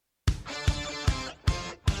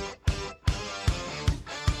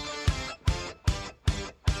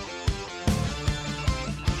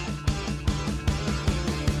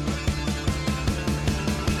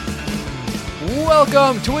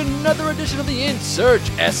welcome to another edition of the In Search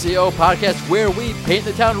SEO podcast, where we paint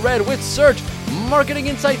the town red with search marketing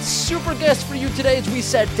insights. Super guest for you today as we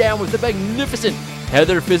sat down with the magnificent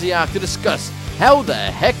Heather Physiak to discuss how the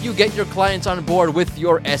heck you get your clients on board with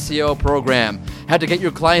your SEO program, how to get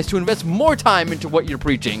your clients to invest more time into what you're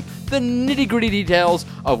preaching, the nitty-gritty details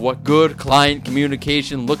of what good client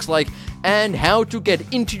communication looks like, and how to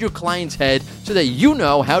get into your client's head so that you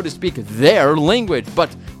know how to speak their language.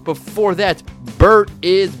 But before that, Bert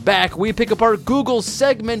is back. We pick apart Google's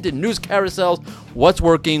segmented news carousels, what's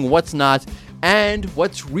working, what's not, and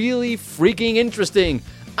what's really freaking interesting.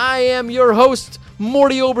 I am your host,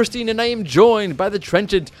 Morty Oberstein, and I am joined by the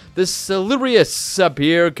trenchant, the salubrious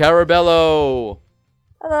Sapir Carabello.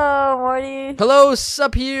 Hello, Morty. Hello,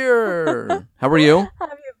 Sapir. How are you? How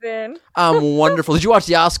have you been? I'm wonderful. Did you watch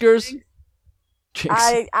the Oscars? Jinx.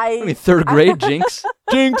 I mean, third grade, Jinx.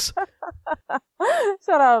 Jinx.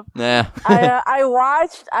 Shut up. Nah. I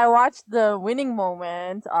watched the winning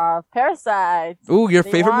moment of Parasite. Ooh, your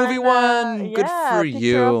favorite movie won. Good for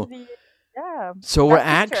you. So we're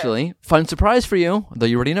actually, fun surprise for you, though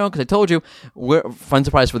you already know because I told you, fun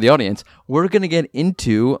surprise for the audience, we're going to get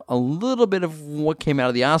into a little bit of what came out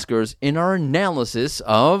of the Oscars in our analysis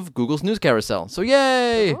of Google's news carousel. So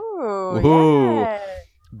yay! Ooh. Yay.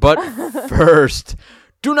 But first,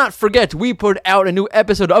 do not forget, we put out a new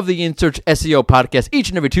episode of the In Search SEO podcast each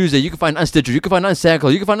and every Tuesday. You can find it on Stitcher, you can find it on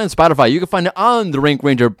SoundCloud, you can find it on Spotify, you can find it on the Rank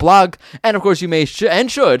Ranger blog, and of course you may and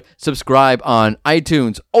should subscribe on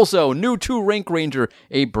iTunes. Also, new to Rank Ranger,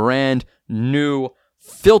 a brand new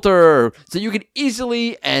filter, so you can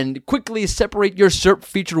easily and quickly separate your SERP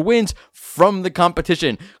feature wins from the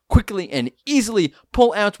competition. Quickly and easily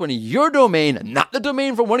pull out when your domain, not the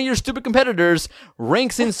domain from one of your stupid competitors,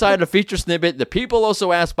 ranks inside a feature snippet, the People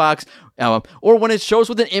Also Ask box, or when it shows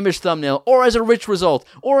with an image thumbnail, or as a rich result,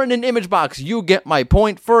 or in an image box. You get my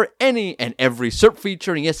point for any and every SERP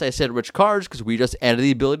feature. And yes, I said rich cards because we just added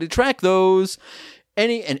the ability to track those.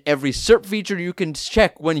 Any and every SERP feature you can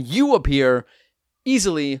check when you appear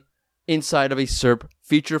easily inside of a SERP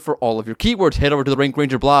feature for all of your keywords. Head over to the Rank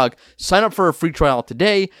Ranger blog, sign up for a free trial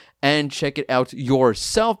today, and check it out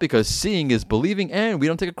yourself because seeing is believing, and we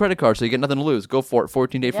don't take a credit card, so you get nothing to lose. Go for it.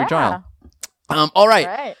 14-day free trial. All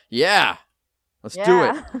right. Yeah. Let's do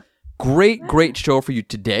it. Great show for you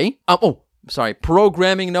today.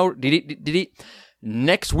 Programming note.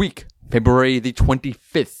 Next week, February the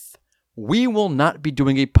 25th, we will not be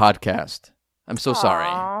doing a podcast. I'm so sorry.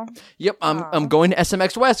 Yep, I'm going to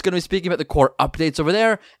SMX West, going to be speaking about the core updates over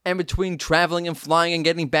there, and between traveling and flying and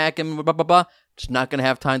getting back and blah, blah, blah, just not going to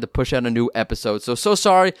have time to push out a new episode. So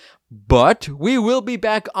sorry, but we will be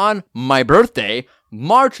back on my birthday,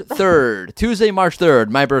 March 3rd. Tuesday, March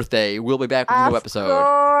 3rd, my birthday. We'll be back with a new episode. Of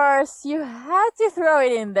course, you had to throw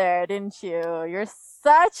it in there, didn't you? You're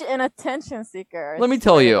such an attention seeker. Let me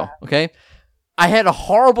tell you, okay? I had a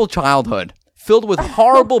horrible childhood, filled with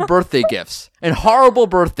horrible birthday gifts and horrible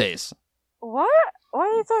birthdays. What? What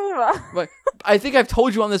are you talking about? But I think I've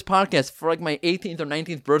told you on this podcast, for like my 18th or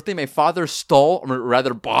 19th birthday, my father stole, or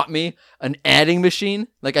rather bought me, an adding machine.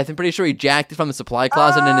 Like, I'm pretty sure he jacked it from the supply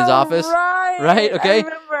closet in his office. Right? Okay? I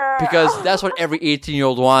remember. Because that's what every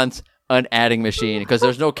 18-year-old wants, an adding machine. Because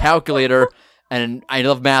there's no calculator, and I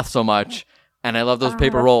love math so much, and I love those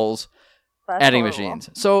paper rolls, adding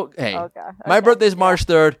machines. So, hey, my birthday's March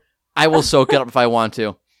 3rd. I will soak it up if I want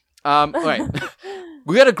to. All right.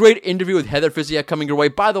 We got a great interview with Heather Physiak coming your way.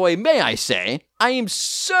 By the way, may I say, I am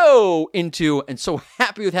so into and so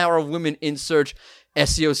happy with how our Women in Search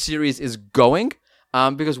SEO series is going.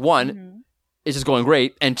 Because one, it's just going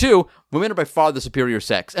great. And two, women are by far the superior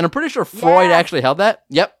sex. And I'm pretty sure Freud actually held that.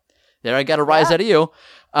 Yep. There, I got a rise out of you.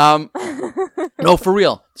 No, for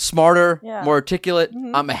real. Smarter, more articulate.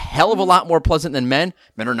 I'm a hell of a lot more pleasant than men.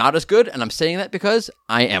 Men are not as good, and I'm saying that because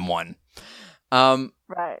I am one.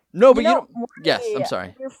 Right. No, but Morty, yes, I'm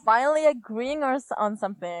sorry. You're finally agreeing on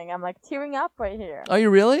something. I'm like tearing up right here. Are you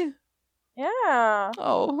really? Yeah.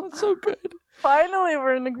 Oh, that's so good. Finally,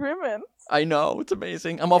 we're in agreement. I know. It's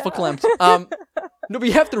amazing. I'm awful clamped. No, but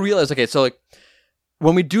you have to realize, okay, so like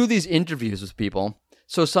when we do these interviews with people,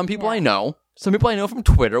 so some people I know, some people I know from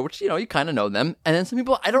Twitter, which, you kind of know them. And then some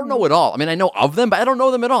people I don't know at all. I mean, I know of them, but I don't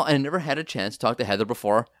know them at all. And I never had a chance to talk to Heather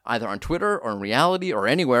before, either on Twitter or in reality or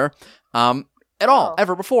anywhere, at all,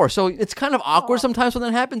 ever before. So it's kind of awkward sometimes when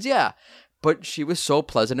that happens, But she was so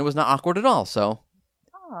pleasant, it was not awkward at all. So,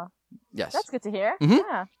 yes. That's good to hear.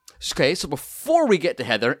 Yeah. Okay, so before we get to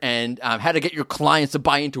Heather and how to get your clients to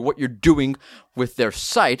buy into what you're doing with their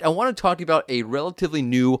site, I want to talk to you about a relatively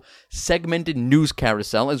new segmented news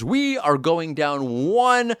carousel as we are going down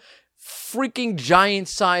one freaking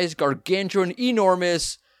giant-sized, gargantuan,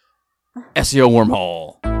 enormous SEO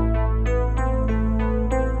wormhole.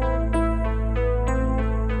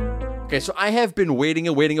 Okay, so I have been waiting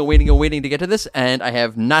to get to this, and I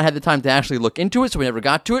have not had the time to actually look into it, so we never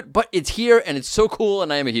got to it, but it's here, and it's so cool,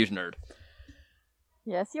 and I am a huge nerd.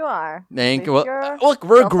 Yes, you are. Thank you. Well, look,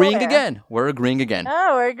 we're agreeing again. Oh, we're agreeing. Two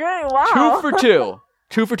Wow. for two.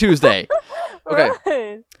 2 for Tuesday. Okay.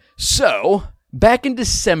 Right. So, back in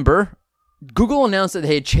December, Google announced that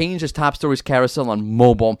they had changed its top stories carousel on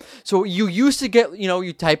mobile. So you used to get,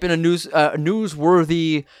 you type in a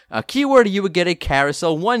newsworthy keyword, you would get a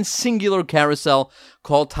carousel, one singular carousel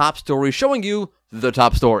called top stories, showing you the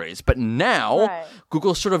top stories. But now,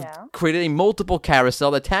 Google sort of created a multiple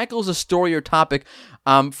carousel that tackles a story or topic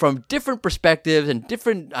from different perspectives and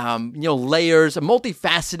different, layers, a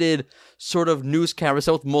multifaceted sort of news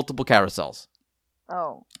carousel with multiple carousels.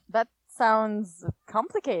 Oh, that sounds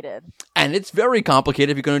complicated. And it's very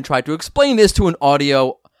complicated if you're going to try to explain this to an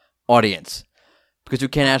audio audience, because you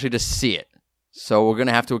can't actually just see it. So we're going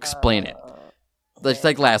to have to explain it. Just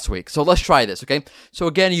like last week. So let's try this, okay? So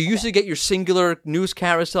again, you used to get your singular news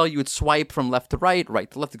carousel. You would swipe from left to right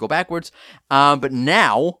to left to go backwards. But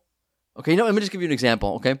now, okay, let me just give you an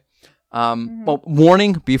example, okay? Well,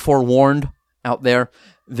 warning, be forewarned out there.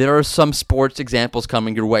 There are some sports examples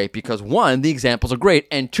coming your way because, one, the examples are great,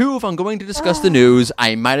 and two, if I'm going to discuss the news,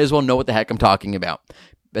 I might as well know what the heck I'm talking about.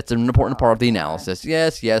 That's an important part of the analysis.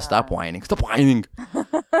 Yes, stop whining. Stop whining.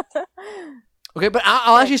 Okay, but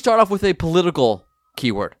I'll actually start off with a political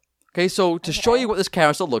keyword. Okay, so to show you what this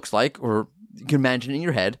carousel looks like, or you can imagine it in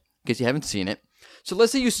your head, in case you haven't seen it. So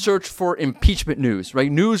let's say you search for impeachment news, right?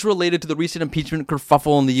 News related to the recent impeachment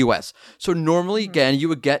kerfuffle in the U.S. So normally, again, you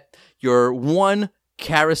would get your one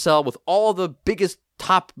carousel with all the biggest,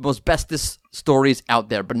 top, most bestest stories out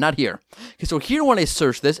there, but not here. Okay, so here when I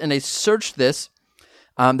search this, and I searched this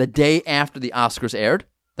the day after the Oscars aired.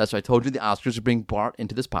 That's why I told you the Oscars are being brought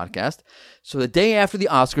into this podcast. So the day after the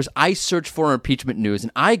Oscars, I searched for impeachment news,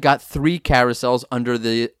 and I got 3 carousels under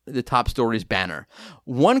the top stories banner.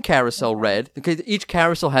 One carousel read, okay, each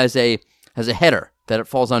carousel has a header that it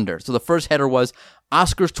falls under. So the first header was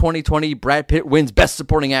Oscars 2020, Brad Pitt wins Best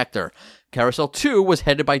Supporting Actor. Carousel 2 was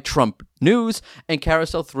headed by Trump News, and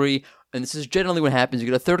Carousel 3, and this is generally what happens, you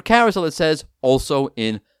get a third carousel that says, also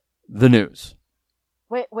in the news.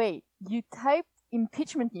 Wait, you typed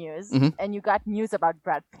impeachment news, and you got news about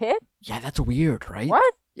Brad Pitt? Yeah, that's weird, right?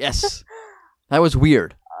 What? Yes. That was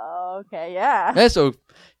weird. Okay, yeah. Yeah, so,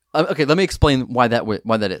 okay, let me explain why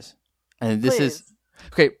that is. And this is...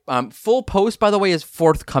 Okay, full post, by the way, is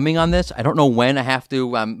forthcoming on this. I don't know when. I have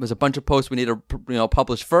to, there's a bunch of posts we need to,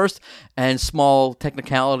 publish first, and small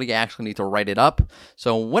technicality, I actually need to write it up.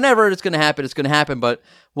 So whenever it's going to happen, but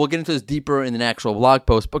we'll get into this deeper in an actual blog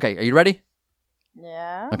post. Okay, are you ready?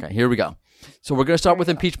 Yeah. Okay, here we go. So we're going to start with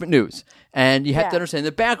impeachment news, and you have to understand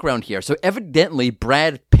the background here. So evidently,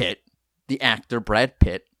 Brad Pitt, the actor Brad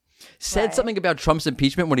Pitt, said something about Trump's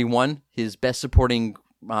impeachment when he won his Best Supporting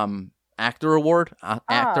Actor award, really?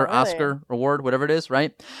 Oscar award, whatever it is,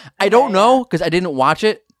 right? I don't know because I didn't watch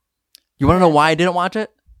it. You want to know why I didn't watch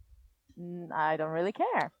it? I don't really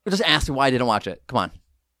care. Just ask me why I didn't watch it. Come on,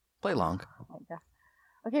 play along. Oh my God.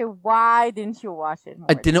 Okay, why didn't you watch it,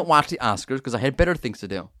 Morty? I didn't watch the Oscars because I had better things to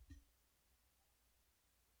do.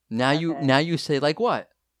 Now you say like what?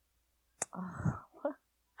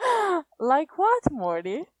 Like what,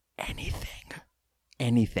 Morty?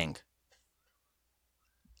 Anything.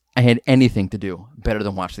 I had anything to do better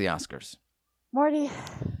than watch the Oscars. Morty.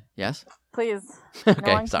 Yes? Please.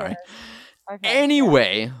 Okay, sorry. Okay,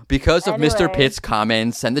 anyway, because of Mr. Pitt's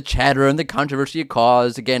comments and the chatter and the controversy it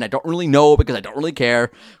caused, again, I don't really know because I don't really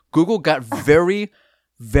care, Google got very,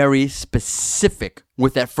 very specific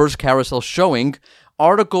with that first carousel showing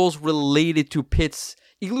articles related to Pitt's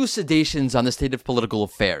elucidations on the state of political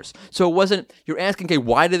affairs. So it wasn't, you're asking, okay,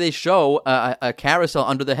 why do they show a carousel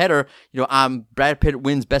under the header, Brad Pitt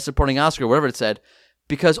wins Best Supporting Oscar, whatever it said,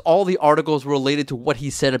 because all the articles were related to what he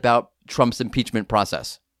said about Trump's impeachment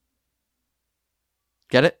process.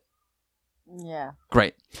 Get it? Yeah.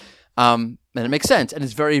 Great. And it makes sense, and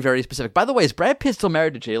it's very, very specific. By the way, is Brad Pitt still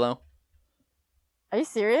married to J-Lo? Are you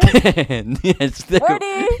serious? Yes.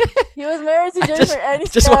 Morty, he was married to Jennifer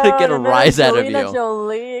Aniston. Just want to get a rise out of you.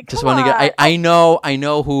 Jolie. Just want to get. I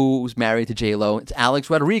know who's married to J-Lo. It's Alex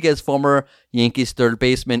Rodriguez, former Yankees third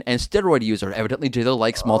baseman and steroid user. Evidently, J-Lo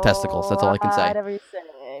likes small testicles. That's all I can say.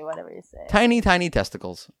 Whatever you say. Tiny, tiny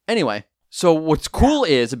testicles. Anyway. So what's cool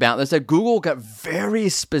is about this that Google got very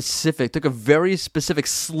specific, took a very specific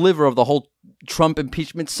sliver of the whole Trump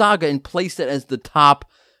impeachment saga and placed it as the top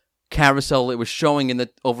carousel it was showing in the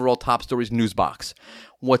overall top stories news box.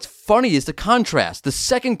 What's funny is the contrast. The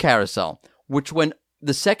second carousel,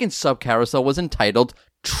 the second sub carousel was entitled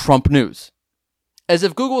Trump News. As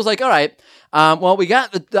if Google was like, all right, well, we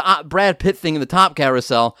got the Brad Pitt thing in the top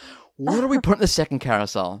carousel. What do we put in the second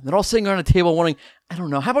carousel? They're all sitting around a table wondering, I don't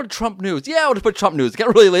know, how about Trump News? Yeah, we'll just put Trump News. It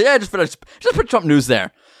got really late. Yeah, just put Trump News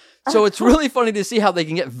there. So it's really funny to see how they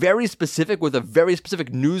can get very specific with a very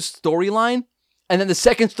specific news storyline, and then the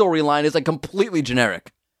second storyline is like completely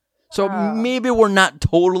generic. So maybe we're not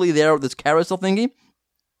totally there with this carousel thingy.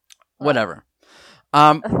 Whatever.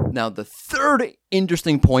 Now the third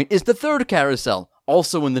interesting point is the third carousel,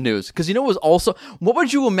 also in the news. Because you know what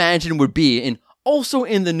would you imagine would be in also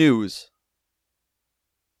in the news?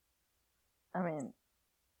 I mean,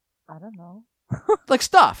 I don't know. Like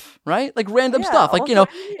stuff, right? Like random stuff. Like,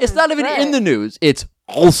 it's not even right. in the news. It's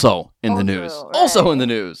also in the news. Right. Also in the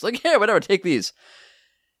news. Like, yeah, whatever, take these.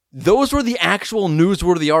 Those were the actual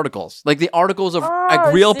newsworthy articles. Like the articles of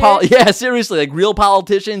like real seriously, like real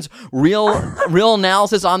politicians, real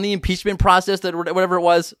analysis on the impeachment process, that whatever it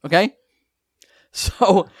was, okay?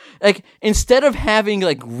 So, like, instead of having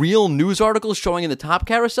like real news articles showing in the top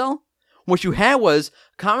carousel, what you had was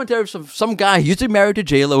commentary from some guy who used to be married to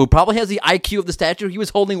J-Lo, who probably has the IQ of the statue he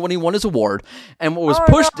was holding when he won his award. And what was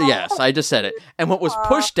pushed, yes, I just said it. And what was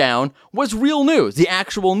pushed down was real news, the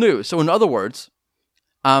actual news. So in other words,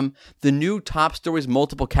 the new top stories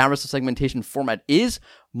multiple carousel segmentation format is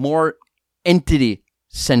more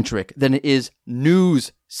entity-centric than it is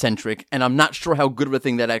news-centric. And I'm not sure how good of a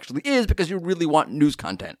thing that actually is because you really want news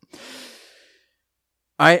content.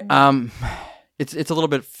 All right, it's a little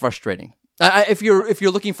bit frustrating. If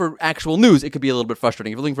you're looking for actual news, it could be a little bit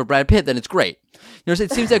frustrating. If you're looking for Brad Pitt, then it's great.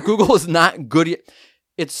 It seems that Google is not good yet.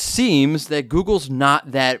 It seems that Google's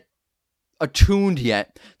not that attuned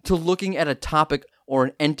yet to looking at a topic or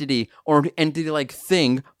an entity-like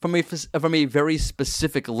thing from a very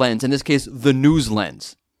specific lens. In this case, the news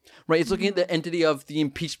lens. Right? It's looking at the entity of the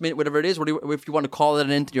impeachment, whatever it is, if you want to call it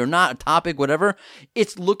an entity or not, a topic, whatever.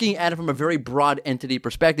 It's looking at it from a very broad entity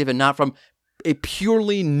perspective and not from a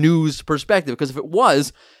purely news perspective. Because if it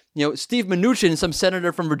was, Steve Mnuchin, some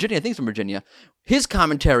senator from Virginia, I think it's from Virginia, his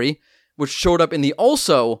commentary, which showed up in the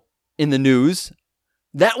news,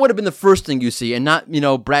 that would have been the first thing you see, and not,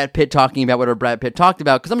 Brad Pitt talking about whatever Brad Pitt talked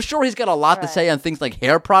about. Because I'm sure he's got a lot to say on things like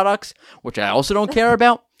hair products, which I also don't care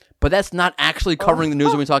about. But that's not actually covering the news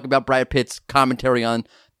when we talk about Brad Pitt's commentary on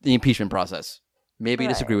the impeachment process. Maybe you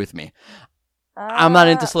disagree with me. I'm not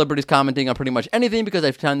into celebrities commenting on pretty much anything because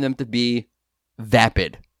I've found them to be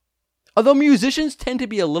vapid. Although musicians tend to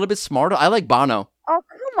be a little bit smarter. I like Bono. Oh,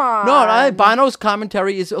 come on. No, Bono's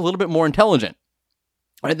commentary is a little bit more intelligent,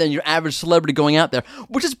 right, than your average celebrity going out there.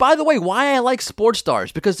 Which is, by the way, why I like sports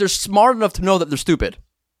stars. Because they're smart enough to know that they're stupid.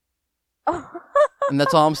 And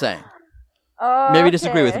that's all I'm saying. Maybe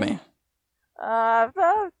disagree with me.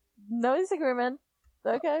 No disagreement.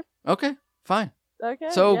 Okay. Okay, fine. Okay,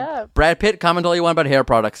 So, Brad Pitt, comment all you want about hair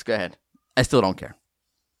products. Go ahead. I still don't care.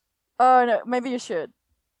 Oh, no, maybe you should.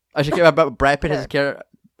 I should care about Brad Pitt.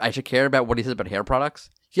 I should care about what he says about hair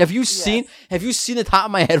products. Have you seen the top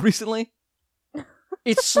of my head recently?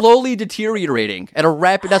 It's slowly deteriorating at a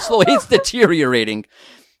rapid. Not slowly. It's deteriorating.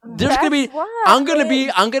 There's gonna be. I'm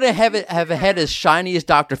gonna have a head as shiny as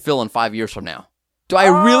Dr. Phil in 5 years from now. Do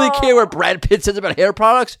I really care what Brad Pitt says about hair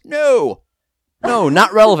products? No,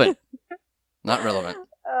 not relevant. Not relevant.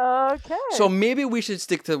 Okay. So maybe we should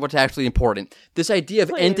stick to what's actually important. This idea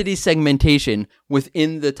of entity segmentation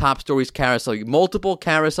within the top stories carousel. Multiple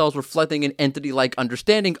carousels reflecting an entity-like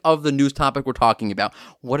understanding of the news topic we're talking about.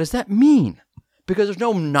 What does that mean? Because there's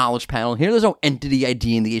no knowledge panel here. There's no entity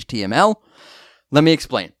ID in the HTML. Let me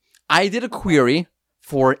explain. I did a query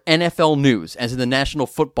for NFL news, as in the National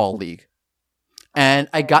Football League. And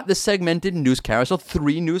I got this segmented news carousel,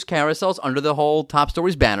 3 news carousels under the whole top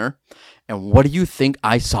stories banner. And what do you think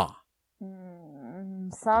I saw?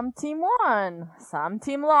 Some team won, some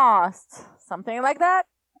team lost, something like that.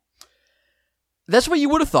 That's what you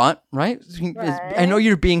would have thought, right? I know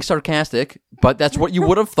you're being sarcastic, but that's what you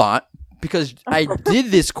would have thought. Because I did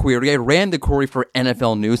this query, I ran the query for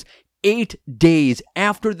NFL news 8 days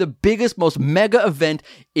after the biggest, most mega event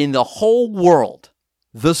in the whole world,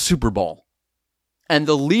 the Super Bowl. And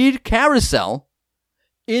the lead carousel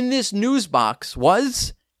in this news box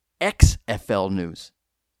was XFL news.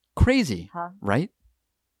 Crazy, right?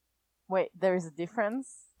 Wait, there's a difference?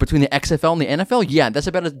 Between the XFL and the NFL? Yeah, that's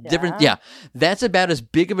about as different. Yeah, that's about as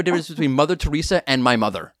big of a difference between Mother Teresa and my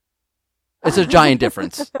mother. It's a giant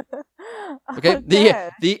difference. Okay?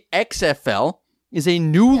 The XFL is a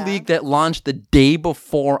new league that launched the day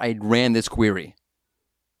before I ran this query.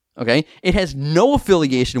 Okay? It has no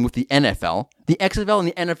affiliation with the NFL. The XFL and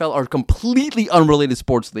the NFL are completely unrelated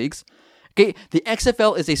sports leagues. Okay? The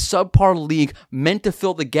XFL is a subpar league meant to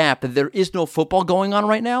fill the gap that there is no football going on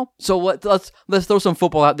right now. So let's throw some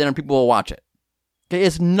football out there and people will watch it. Okay?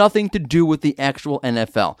 It's nothing to do with the actual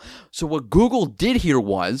NFL. So what Google did here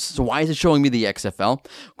was, so why is it showing me the XFL?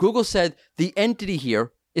 Google said the entity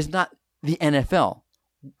here is not the NFL.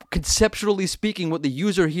 Conceptually speaking, what the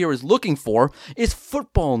user here is looking for is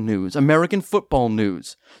football news, American football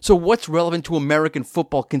news. So what's relevant to American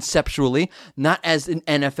football conceptually, not as in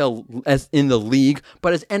NFL, as in the league,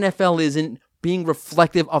 but as NFL is in being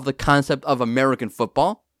reflective of the concept of American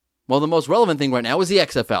football? Well, the most relevant thing right now is the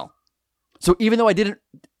XFL. So even though I didn't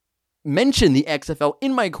mention the XFL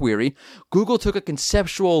in my query, Google took a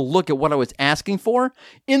conceptual look at what I was asking for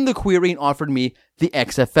in the query and offered me the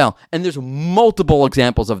XFL. And there's multiple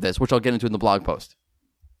examples of this, which I'll get into in the blog post.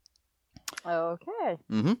 Okay.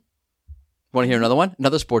 Want to hear another one?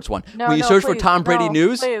 Another sports one. No, when you search for please. Tom Brady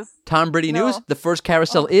news, Please. Tom Brady news, the first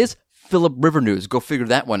carousel is Phillip River news. Go figure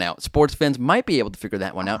that one out. Sports fans might be able to figure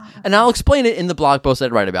that one out. And I'll explain it in the blog post I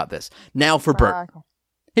write about this. Now for Bert. Okay.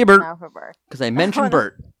 Hey, Bert. Now for Bert. Because I mentioned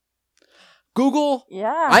Bert. Google,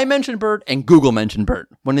 Yeah. I mentioned BERT and Google mentioned BERT.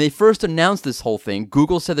 When they first announced this whole thing,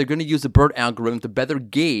 Google said they're going to use the BERT algorithm to better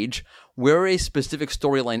gauge where a specific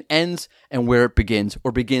storyline ends and where it begins,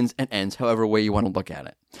 or begins and ends, however way you want to look at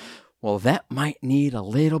it. Well, that might need a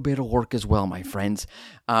little bit of work as well, my friends.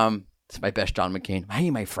 It's my best John McCain. Hey,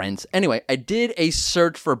 my friends. Anyway, I did a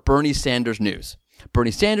search for Bernie Sanders news.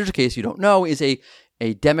 Bernie Sanders, in case you don't know, is a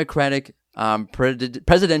Democratic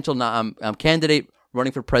presidential candidate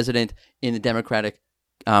running for president in the Democratic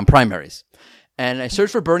primaries. And I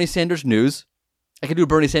searched for Bernie Sanders news. I can do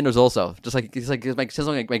Bernie Sanders also, just like it sounds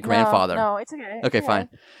like my grandfather. No, it's okay. Okay, fine.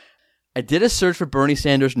 I did a search for Bernie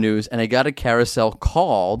Sanders news, and I got a carousel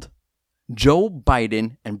called Joe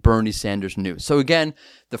Biden and Bernie Sanders news. So again,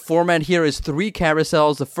 the format here is 3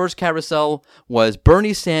 carousels. The first carousel was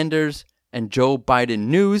Bernie Sanders and Joe Biden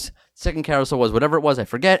news. Second carousel was whatever it was, I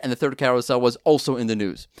forget. And the third carousel was also in the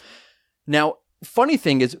news. Now, funny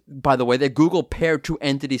thing is, by the way, that Google paired 2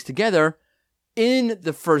 entities together in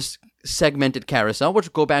the first segmented carousel, which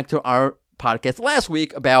will go back to our podcast last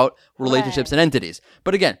week about relationships and entities.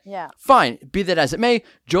 But again, fine, be that as it may,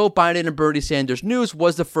 Joe Biden and Bernie Sanders news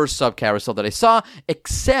was the first sub-carousel that I saw,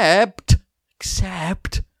 except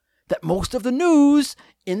that most of the news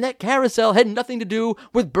in that carousel had nothing to do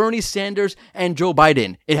with Bernie Sanders and Joe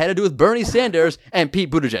Biden. It had to do with Bernie Sanders and Pete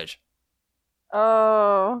Buttigieg.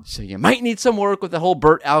 Oh. So you might need some work with the whole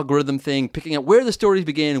BERT algorithm thing, picking out where the stories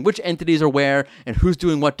begin, which entities are where, and who's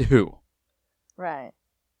doing what to who. Right.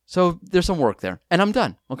 So there's some work there. And I'm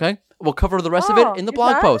done, okay? We'll cover the rest of it in the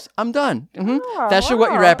blog post. I'm done. That should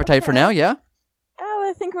whet your appetite for now, yeah? Oh,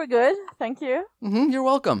 I think we're good. Thank you. You're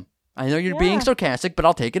welcome. I know you're being sarcastic, but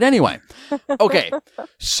I'll take it anyway. Okay,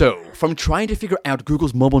 so from trying to figure out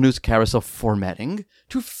Google's mobile news carousel formatting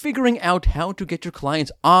to figuring out how to get your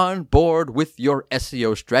clients on board with your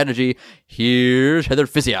SEO strategy, here's Heather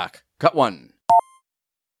Fisiak. Cut 1.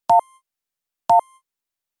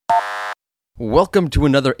 Welcome to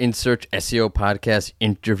another InSearch SEO podcast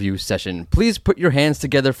interview session. Please put your hands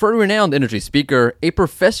together for a renowned industry speaker, a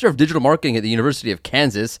professor of digital marketing at the University of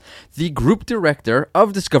Kansas, the group director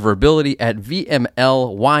of discoverability at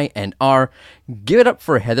VMLY&R. Give it up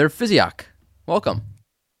for Heather Fisiak. Welcome.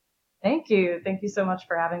 Thank you. Thank you so much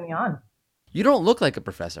for having me on. You don't look like a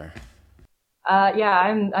professor.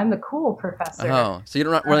 I'm the cool professor. Oh, so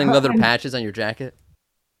you're not wearing leather patches on your jacket?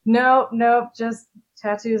 Nope, just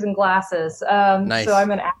tattoos and glasses. Nice. So I'm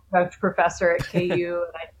an adjunct professor at KU,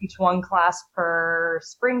 and I teach 1 class per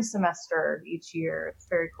spring semester each year. It's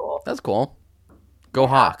very cool. That's cool. Go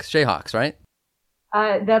Hawks. Jayhawks, right?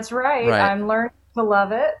 That's right. I'm learning to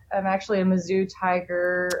love it. I'm actually a Mizzou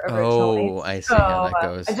Tiger originally. Oh, I see how that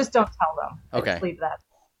goes. I just don't tell them. Okay. I just leave that.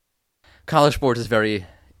 College sports is very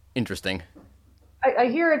interesting. I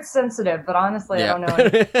hear it's sensitive, but honestly, I don't know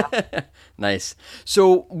anything about it. Nice.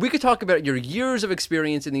 So we could talk about your years of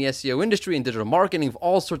experience in the SEO industry and digital marketing of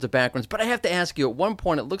all sorts of backgrounds, but I have to ask you, at one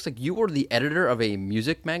point, it looks like you were the editor of a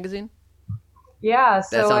music magazine? Yeah.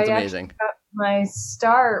 So that sounds I amazing. Got my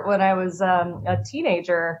start when I was a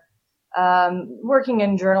teenager, working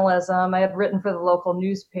in journalism. I had written for the local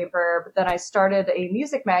newspaper, but then I started a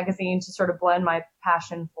music magazine to sort of blend my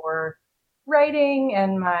passion for writing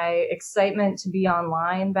and my excitement to be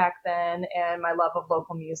online back then and my love of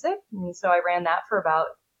local music. And so I ran that for about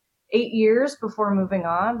 8 years before moving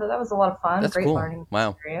on, but that was a lot of fun. That's great cool. Learning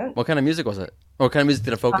Wow. experience. What kind of music was it? Or what kind of music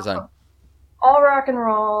did it focus on? all rock and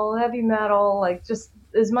roll, heavy metal, like just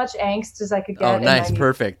as much angst as I could get. Oh, nice.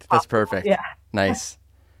 Perfect. That's perfect. Yeah. Nice.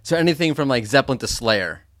 So anything from like Zeppelin to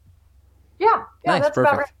Slayer. Yeah, Nice, that's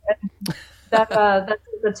perfect. about right. That's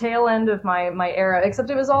the tail end of my era, except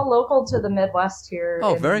it was all local to the Midwest here.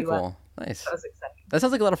 Oh, in very the US. cool. Nice. That was exciting. That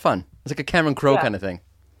sounds like a lot of fun. It's like a Cameron Crowe kind of thing.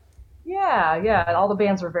 Yeah. All the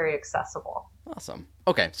bands were very accessible. Awesome.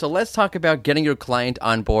 Okay, so let's talk about getting your client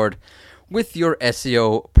on board with your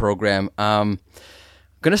SEO program. I'm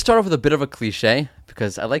going to start off with a bit of a cliche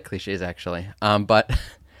because I like cliches actually. But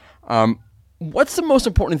what's the most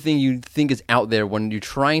important thing you think is out there when you're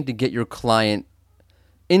trying to get your client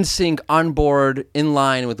in sync, on board, in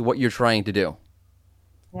line with what you're trying to do?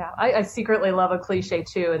 Yeah, I secretly love a cliche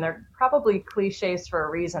too, and they're probably cliches for a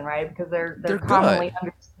reason, right? Because they're commonly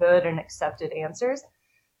understood and accepted answers.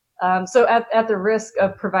 So at the risk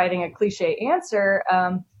of providing a cliche answer,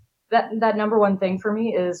 that number one thing for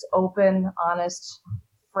me is open, honest,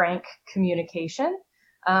 frank communication.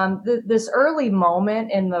 This early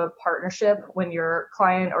moment in the partnership when your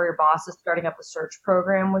client or your boss is starting up a search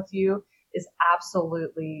program with you is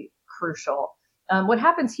absolutely crucial. What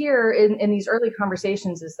happens here in these early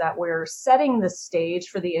conversations is that we're setting the stage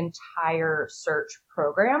for the entire search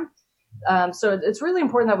program. So it's really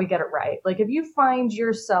important that we get it right. Like if you find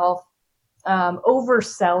yourself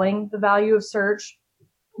overselling the value of search,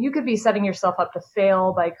 you could be setting yourself up to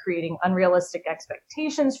fail by creating unrealistic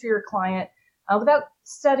expectations for your client without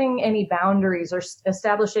setting any boundaries or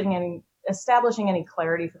establishing any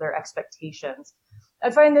clarity for their expectations. I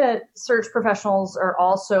find that search professionals are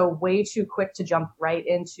also way too quick to jump right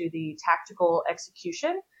into the tactical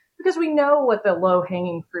execution because we know what the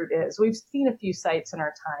low-hanging fruit is. We've seen a few sites in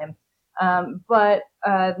our time, but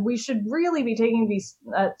we should really be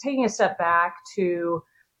taking a step back to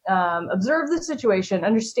observe the situation,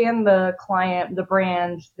 understand the client, the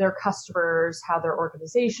brand, their customers, how their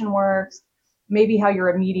organization works, maybe how your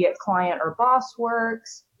immediate client or boss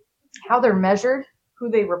works, how they're measured, who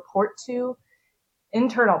they report to,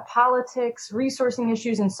 internal politics, resourcing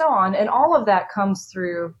issues, and so on. And all of that comes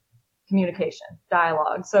through communication,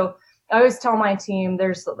 dialogue. So I always tell my team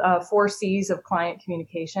there's 4 C's of client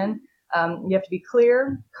communication. You have to be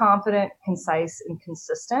clear, confident, concise, and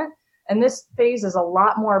consistent. And this phase is a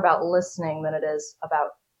lot more about listening than it is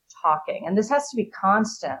about talking. And this has to be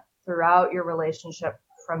constant throughout your relationship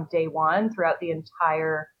from day one, throughout the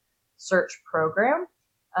entire search program.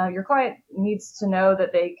 Your client needs to know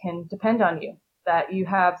that they can depend on you, that you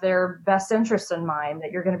have their best interests in mind,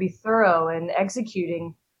 that you're going to be thorough in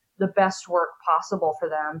executing the best work possible for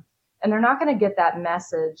them. And they're not going to get that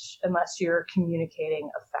message unless you're communicating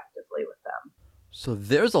effectively with them. So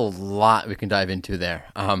there's a lot we can dive into there.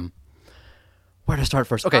 Where to start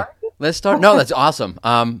first? Okay, let's start. No, that's awesome.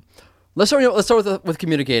 Let's start with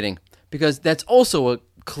communicating, because that's also a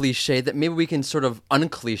cliche that maybe we can sort of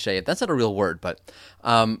uncliche it. That's not a real word, but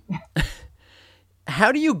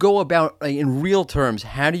how do you go about, like, in real terms,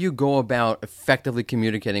 how do you go about effectively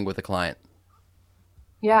communicating with a client?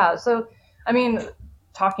 Yeah, so, I mean,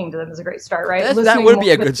 talking to them is a great start, right? That would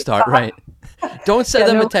be a good start, right? Don't send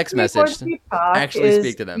them a text message. Actually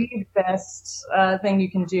speak to them. The best thing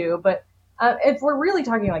you can do. But if we're really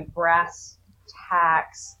talking like brass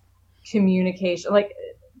tacks, communication, like,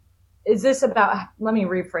 is this about, let me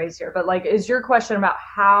rephrase here, but like, is your question about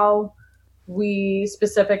how we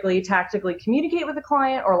specifically tactically communicate with the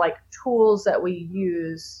client, or like tools that we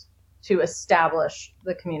use to establish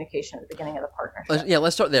the communication at the beginning of the partnership?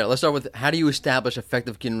 Let's start there. Let's start with, how do you establish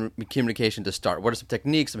effective communication to start? What are some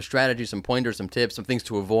techniques, some strategies, some pointers, some tips, some things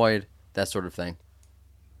to avoid, that sort of thing?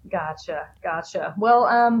 Gotcha.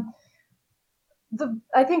 Well,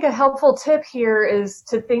 I think a helpful tip here is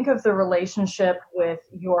to think of the relationship with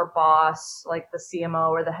your boss, like the CMO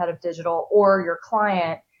or the head of digital, or your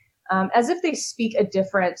client, as if they speak a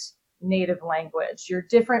different native language. You're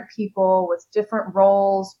different people with different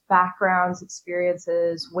roles, backgrounds,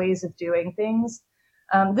 experiences, ways of doing things.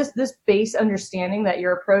 This base understanding that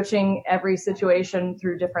you're approaching every situation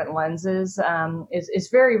through different lenses is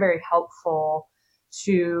very, very helpful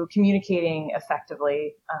to communicating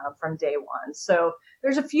effectively from day one. So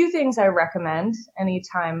there's a few things I recommend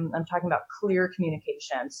anytime I'm talking about clear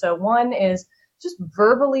communication. So one is just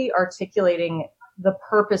verbally articulating the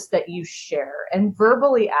purpose that you share and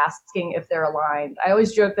verbally asking if they're aligned. I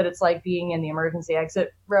always joke that it's like being in the emergency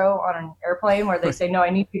exit row on an airplane where they say, no, I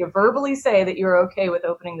need you to verbally say that you're okay with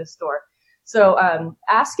opening this door. So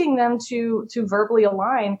asking them to verbally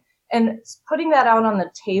align and putting that out on the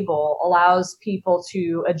table allows people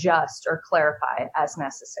to adjust or clarify as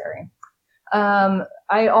necessary.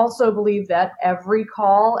 I also believe that every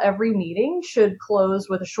call, every meeting should close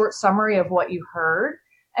with a short summary of what you heard.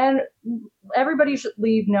 And everybody should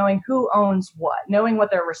leave knowing who owns what, knowing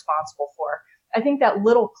what they're responsible for. I think that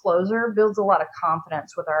little closer builds a lot of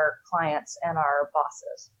confidence with our clients and our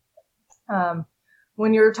bosses.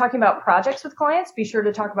 When you're talking about projects with clients, be sure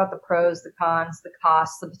to talk about the pros, the cons, the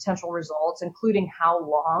costs, the potential results, including how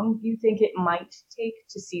long you think it might take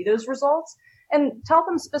to see those results, and tell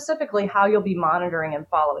them specifically how you'll be monitoring and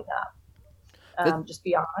following up. Just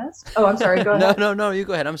be honest. Oh, I'm sorry. Go ahead. No, you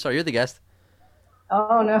go ahead. I'm sorry. You're the guest.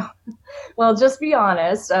 Oh, no. Well, just be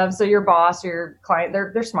honest. So your boss, your client,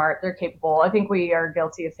 they're smart, they're capable. I think we are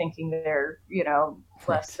guilty of thinking they're,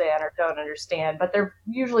 less than or don't understand, but they're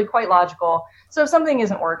usually quite logical. So if something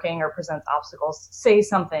isn't working or presents obstacles, say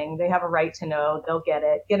something. They have a right to know. They'll get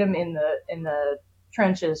it. Get them in the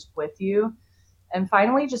trenches with you. And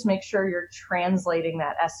finally, just make sure you're translating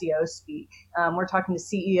that SEO speak. We're talking to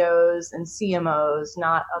CEOs and CMOs,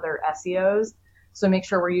 not other SEOs. So make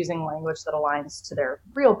sure we're using language that aligns to their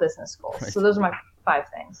real business goals. Right. So those are my 5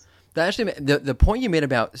 things. That actually, the point you made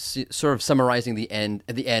about sort of summarizing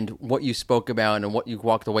at the end, what you spoke about and what you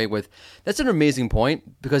walked away with, that's an amazing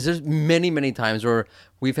point, because there's many, many times where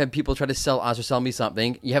we've had people try to sell us or sell me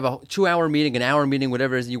something. You have a 2-hour meeting, an hour meeting,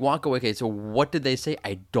 whatever it is, and you walk away, okay, so what did they say?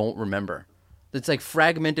 I don't remember. It's like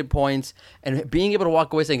fragmented points, and being able to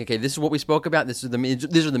walk away saying, okay, this is what we spoke about, these are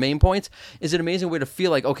the main points, is an amazing way to feel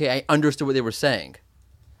like, okay, I understood what they were saying.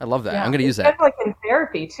 I love that. Yeah. I'm going to use that. It's kind of like in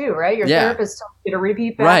therapy too, right? Your therapist tells you to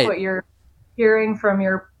repeat back what you're hearing from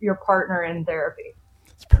your partner in therapy.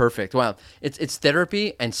 It's perfect. Wow. It's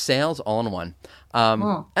therapy and sales all in one,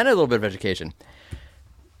 and a little bit of education.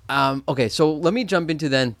 Okay, so let me jump into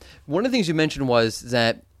then. One of the things you mentioned was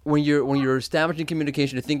that when you're establishing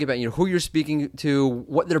communication, to think about who you're speaking to,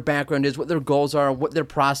 what their background is, what their goals are, what their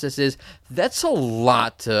process is. That's a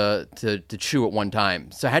lot to chew at one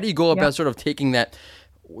time. So how do you go about sort of taking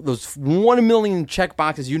those 1 million check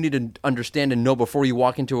boxes you need to understand and know before you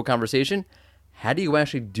walk into a conversation? How do you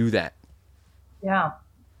actually do that? Yeah.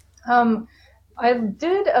 I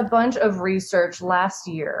did a bunch of research last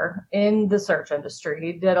year in the search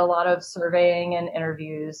industry, did a lot of surveying and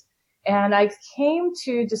interviews. And I came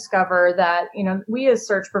to discover that, we as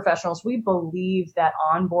search professionals, we believe that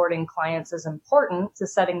onboarding clients is important to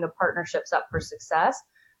setting the partnerships up for success.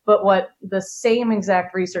 But what the same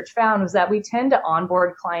exact research found was that we tend to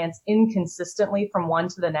onboard clients inconsistently from one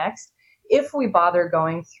to the next if we bother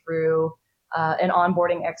going through an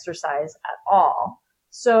onboarding exercise at all.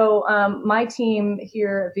 So my team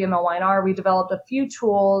here at VML Y&R, we developed a few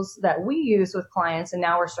tools that we use with clients, and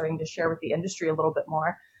now we're starting to share with the industry a little bit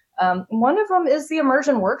more. One of them is the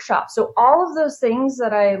immersion workshop. So all of those things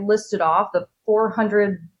that I listed off, the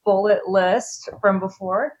 400 bullet list from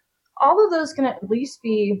before, all of those can at least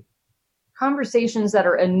be conversations that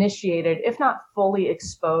are initiated, if not fully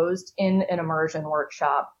exposed, in an immersion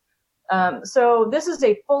workshop. So this is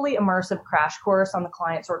a fully immersive crash course on the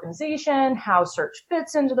client's organization, how search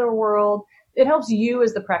fits into their world. It helps you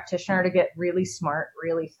as the practitioner to get really smart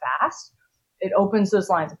really fast. It opens those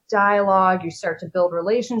lines of dialogue. You start to build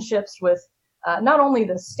relationships with not only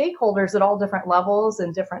the stakeholders at all different levels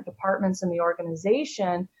and different departments in the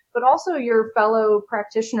organization, but also your fellow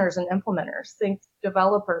practitioners and implementers. Think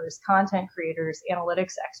developers, content creators,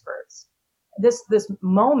 analytics experts. This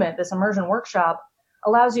moment, this immersion workshop,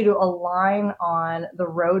 allows you to align on the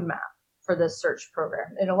roadmap for this search program.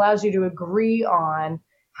 It allows you to agree on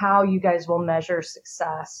how you guys will measure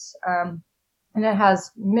success. And it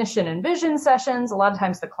has mission and vision sessions. A lot of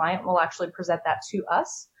times the client will actually present that to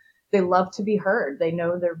us. They love to be heard. They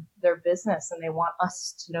know their business, and they want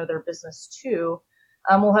us to know their business too.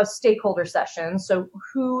 We'll have stakeholder sessions. So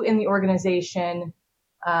who in the organization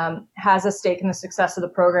has a stake in the success of the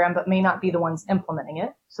program, but may not be the ones implementing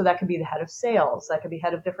it. So that could be the head of sales. That could be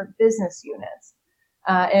head of different business units.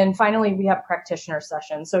 And finally, we have practitioner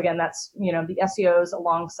sessions. So again, that's, the SEOs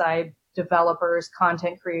alongside developers,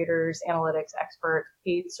 content creators, analytics experts,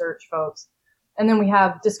 paid search folks. And then we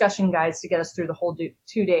have discussion guides to get us through the whole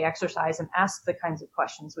 2-day exercise and ask the kinds of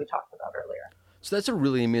questions we talked about earlier. So that's a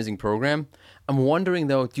really amazing program. I'm wondering,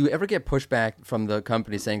 though, do you ever get pushback from the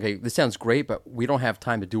company saying, hey, this sounds great, but we don't have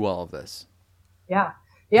time to do all of this? Yeah,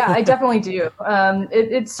 I definitely do.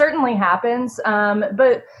 It certainly happens,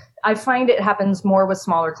 but I find it happens more with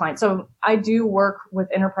smaller clients. So I do work with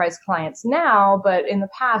enterprise clients now, but in the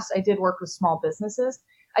past, I did work with small businesses.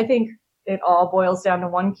 I think it all boils down to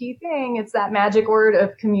one key thing. It's that magic word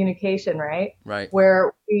of communication, right? Right.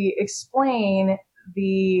 Where we explain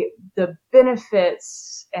the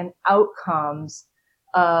benefits and outcomes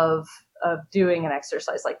of doing an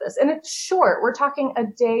exercise like this. And it's short. We're talking a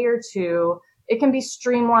day or two. It can be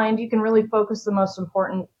streamlined. You can really focus the most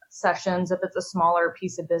important sessions if it's a smaller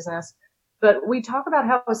piece of business. But we talk about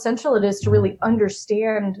how essential it is to really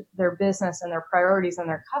understand their business and their priorities and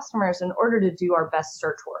their customers in order to do our best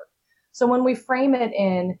search work. So when we frame it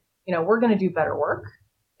in, we're going to do better work,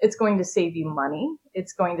 it's going to save you money.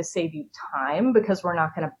 It's going to save you time because we're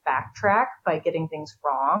not going to backtrack by getting things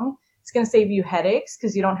wrong. It's going to save you headaches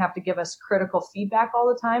because you don't have to give us critical feedback all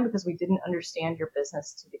the time because we didn't understand your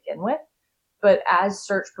business to begin with. But as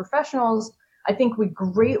search professionals, I think we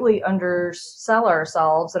greatly undersell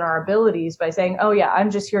ourselves and our abilities by saying, oh yeah,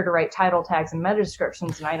 I'm just here to write title tags and meta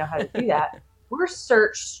descriptions and I know how to do that. We're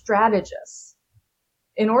search strategists.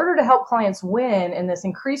 In order to help clients win in this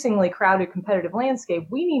increasingly crowded competitive landscape,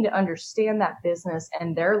 we need to understand that business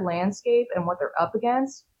and their landscape and what they're up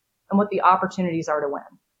against and what the opportunities are to win.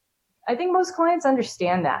 I think most clients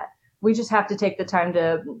understand that. We just have to take the time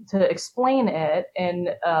to explain it in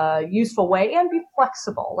a useful way and be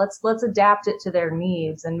flexible. Let's adapt it to their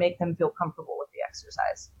needs and make them feel comfortable with the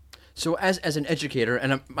exercise. So as an educator,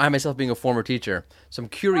 and I myself being a former teacher, so I'm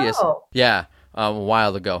curious. Oh. Yeah, a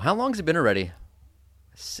while ago. How long has it been already?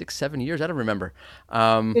 6-7 years? I don't remember.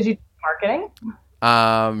 Did you teach marketing?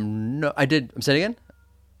 No, I did. Say it again?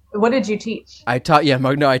 What did you teach? I taught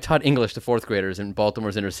English to fourth graders in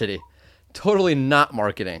Baltimore's inner city. Totally not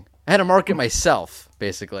marketing. I had to market myself,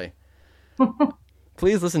 basically.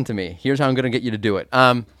 Please listen to me. Here's how I'm going to get you to do it.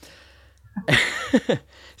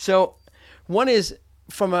 So one is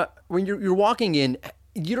when you're walking in,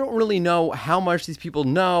 you don't really know how much these people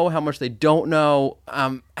know, how much they don't know.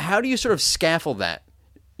 How do you sort of scaffold that?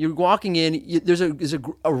 You're walking in, there's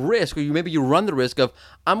a risk, or maybe you run the risk of,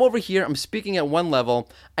 I'm over here, I'm speaking at one level,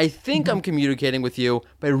 I think I'm communicating with you,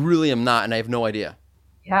 but I really am not, and I have no idea.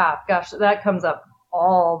 Yeah, gosh, that comes up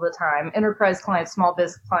all the time. Enterprise clients, small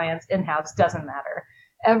business clients, in-house, doesn't matter.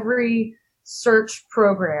 Every search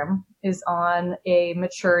program is on a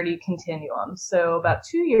maturity continuum. So about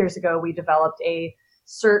 2 years ago, we developed a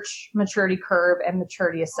search maturity curve and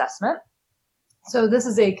maturity assessment. So this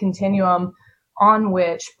is a continuum on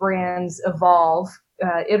which brands evolve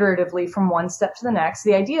iteratively from one step to the next.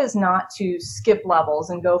 The idea is not to skip levels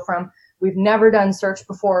and go from we've never done search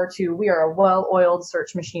before to we are a well-oiled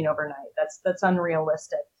search machine overnight. That's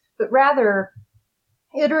unrealistic. But rather,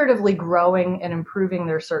 iteratively growing and improving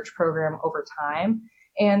their search program over time.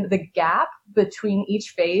 And the gap between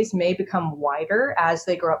each phase may become wider as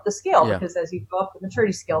they grow up the scale, because as you go up the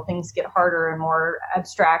maturity scale, things get harder and more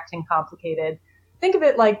abstract and complicated. Think of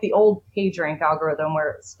it like the old PageRank algorithm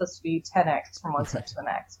where it's supposed to be 10x from one step to the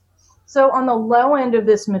next. So on the low end of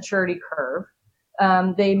this maturity curve,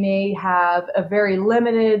 they may have a very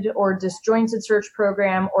limited or disjointed search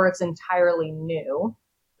program, or it's entirely new.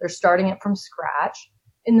 They're starting it from scratch.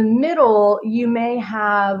 In the middle, you may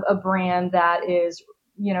have a brand that is,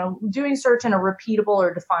 doing search in a repeatable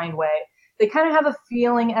or defined way. They kind of have a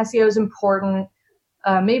feeling SEO is important.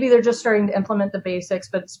 Maybe they're just starting to implement the basics,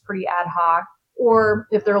 but it's pretty ad hoc. Or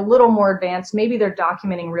if they're a little more advanced, maybe they're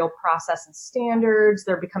documenting real process and standards.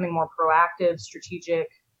 They're becoming more proactive, strategic,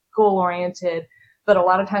 goal-oriented. But a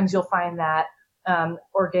lot of times you'll find that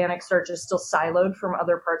organic search is still siloed from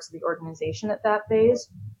other parts of the organization at that phase.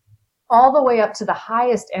 All the way up to the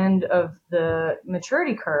highest end of the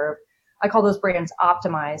maturity curve, I call those brands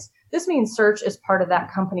optimized. This means search is part of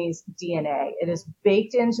that company's DNA. It is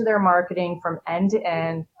baked into their marketing from end to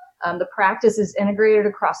end. The practice is integrated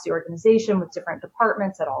across the organization with different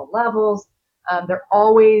departments at all levels. They're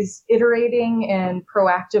always iterating and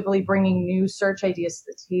proactively bringing new search ideas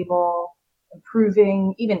to the table,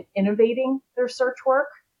 improving, even innovating their search work.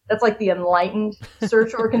 That's like the enlightened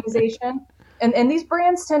search organization. And these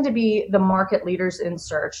brands tend to be the market leaders in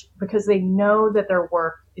search because they know that their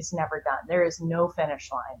work is never done. There is no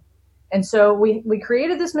finish line. And so we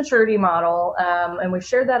created this maturity model, and we've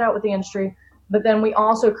shared that out with the industry. But then we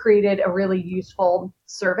also created a really useful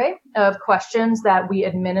survey of questions that we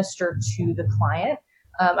administer to the client.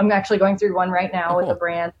 I'm actually going through one right now with a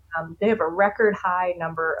brand. They have a record high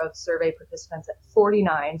number of survey participants at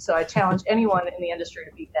 49. So I challenge anyone in the industry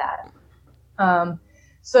to beat that.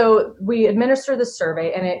 So we administer this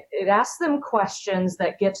survey, and it asks them questions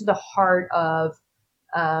that get to the heart of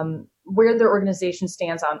where their organization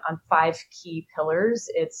stands on 5 key pillars.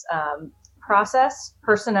 It's process,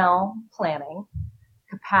 personnel, planning,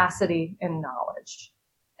 capacity, and knowledge.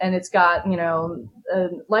 And it's got, a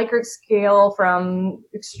Likert scale from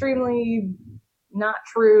extremely not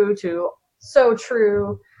true to so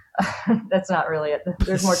true. That's not really it.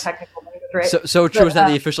 There's more technical language, right? So true, is that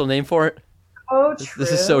the official name for it? So true.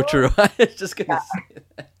 This is so true. I was just going to say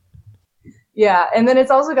that. Yeah, and then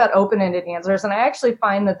it's also got open-ended answers, and I actually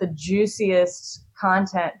find that the juiciest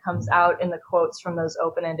content comes out in the quotes from those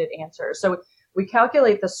open-ended answers. So we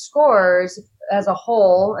calculate the scores as a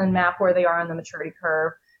whole and map where they are on the maturity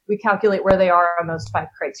curve. We calculate where they are on those 5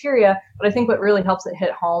 criteria, but I think what really helps it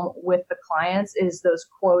hit home with the clients is those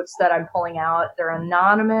quotes that I'm pulling out. They're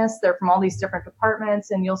anonymous, they're from all these different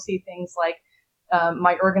departments, and you'll see things like,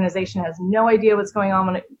 my organization has no idea what's going on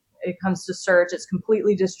when it comes to search. It's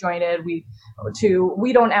completely disjointed. We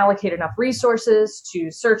don't allocate enough resources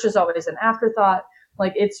to search is always an afterthought.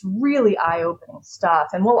 Like, it's really eye-opening stuff.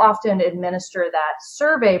 And we'll often administer that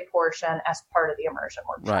survey portion as part of the immersion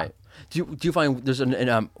workshop. Right. Do you find there's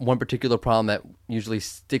one particular problem that usually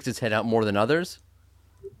sticks its head out more than others?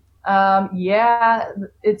 Yeah,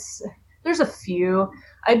 there's a few.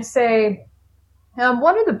 I'd say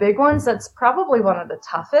one of the big ones that's probably one of the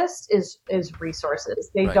toughest is resources.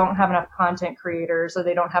 They Right. don't have enough content creators, or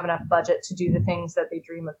they don't have enough budget to do the things that they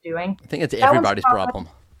dream of doing. I think it's That one's everybody's common. problem.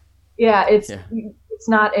 Yeah, it's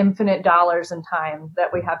not infinite dollars and time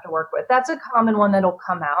that we have to work with. That's a common one that'll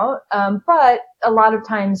come out. But a lot of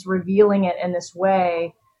times revealing it in this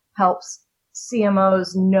way helps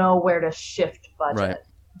CMOs know where to shift budget. Right.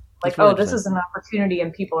 Like, really this is an opportunity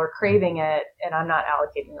and people are craving it, and I'm not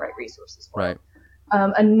allocating the right resources for Right. it.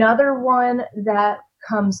 Another one that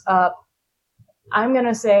comes up, I'm going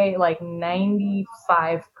to say like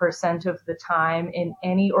 95% of the time in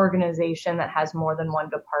any organization that has more than one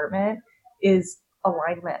department is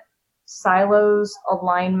alignment. Silos,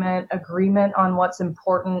 alignment, agreement on what's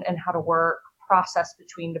important and how to work, process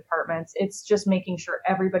between departments. It's just making sure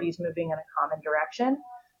everybody's moving in a common direction.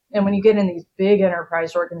 And when you get in these big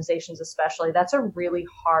enterprise organizations especially, that's a really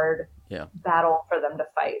hard battle for them to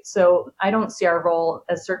fight. So I don't see our role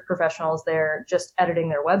as search professionals there just editing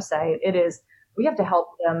their website. It is, we have to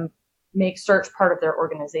help them make search part of their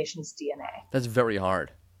organization's DNA. That's very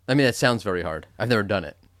hard. I mean, that sounds very hard. I've never done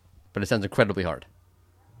it, but it sounds incredibly hard.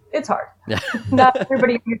 It's hard. Yeah. Not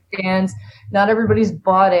everybody understands. Not everybody's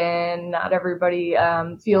bought in. Not everybody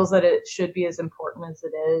feels that it should be as important as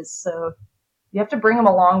it is. So you have to bring them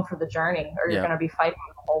along for the journey, or you're going to be fighting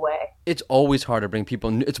the whole way. It's always hard to bring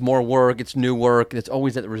people. It's more work. It's new work. It's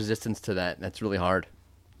always that resistance to that. That's really hard.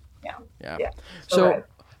 Yeah. So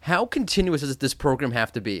how continuous does this program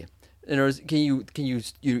have to be? In other words, can you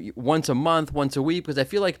once a month, once a week? Because I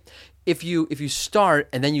feel like if you start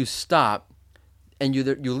and then you stop, and you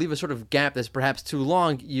leave a sort of gap that's perhaps too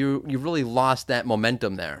long, you've really lost that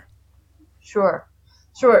momentum there. Sure.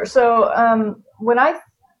 So when I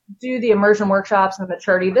do the immersion workshops and the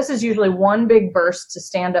maturity, this is usually one big burst to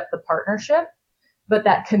stand up the partnership. But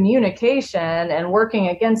that communication and working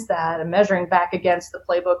against that and measuring back against the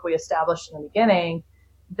playbook we established in the beginning,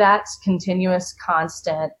 that's continuous,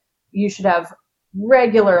 constant. You should have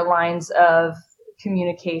regular lines of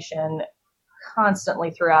communication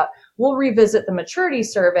constantly throughout. We'll revisit the maturity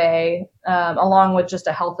survey along with just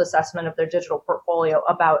a health assessment of their digital portfolio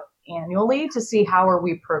about annually to see how are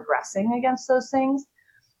we progressing against those things.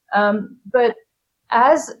 But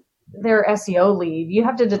as their SEO lead, you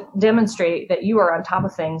have to demonstrate that you are on top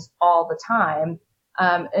of things all the time.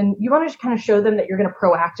 And you want to kind of show them that you're going to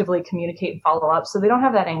proactively communicate and follow up so they don't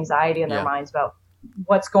have that anxiety in their minds about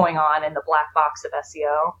what's going on in the black box of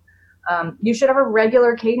SEO. You should have a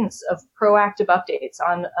regular cadence of proactive updates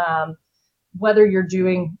on whether you're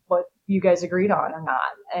doing what you guys agreed on or not.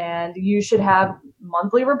 And you should have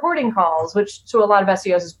monthly reporting calls, which to a lot of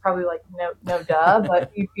SEOs is probably like, no duh,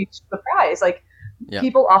 but you'd be surprised. Like,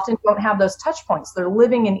 people often don't have those touch points. They're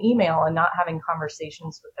living in email and not having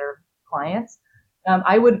conversations with their clients.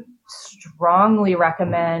 I would strongly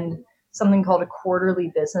recommend something called a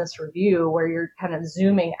quarterly business review, where you're kind of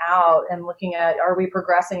zooming out and looking at, are we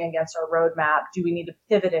progressing against our roadmap? Do we need to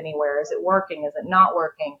pivot anywhere? Is it working? Is it not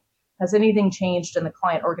working? Has anything changed in the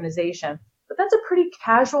client organization? But that's a pretty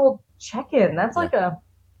casual check-in. That's like a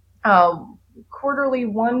quarterly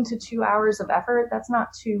 1 to 2 hours of effort. That's not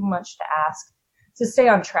too much to ask to stay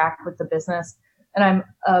on track with the business. And I'm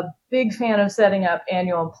a big fan of setting up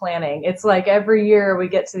annual planning. It's like every year we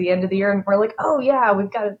get to the end of the year and we're like, oh yeah,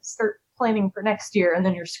 we've got to start planning for next year. And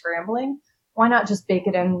then you're scrambling. Why not just bake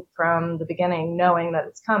it in from the beginning, knowing that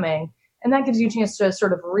it's coming? And that gives you a chance to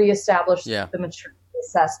sort of reestablish the maturity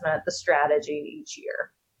assessment, the strategy each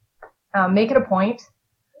year. Make it a point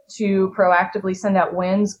to proactively send out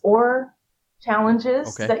wins or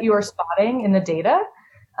challenges that you are spotting in the data.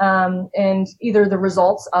 And either the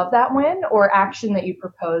results of that win or action that you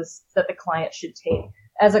propose that the client should take.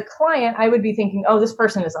 As a client, I would be thinking, oh, this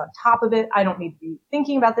person is on top of it. I don't need to be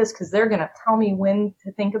thinking about this because they're going to tell me when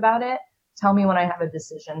to think about it, tell me when I have a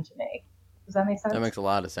decision to make. Does that make sense? That makes a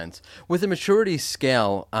lot of sense. With the maturity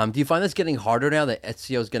scale, do you find this getting harder now that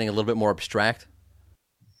SEO is getting a little bit more abstract?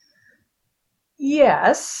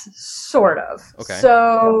 Yes, sort of. Okay.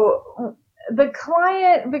 So the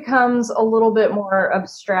client becomes a little bit more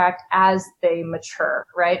abstract as they mature,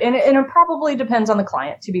 right? And it probably depends on the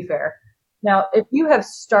client, to be fair. Now, if you have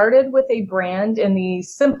started with a brand in the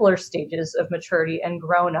simpler stages of maturity and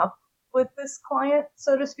grown up with this client,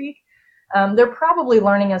 so to speak, they're probably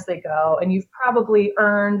learning as they go, and you've probably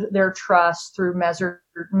earned their trust through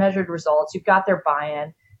measured results. You've got their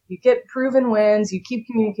buy-in. You get proven wins. You keep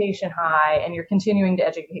communication high, and you're continuing to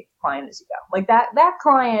educate the client as you go. Like that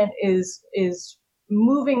client is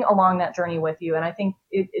moving along that journey with you, and I think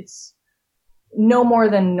it's no more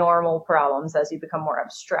than normal problems as you become more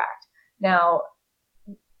abstract. Now,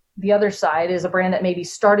 the other side is a brand that maybe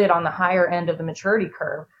started on the higher end of the maturity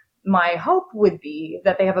curve. My hope would be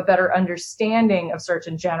that they have a better understanding of search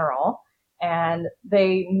in general, and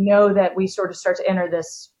they know that we sort of start to enter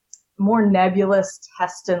this more nebulous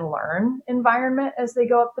test and learn environment as they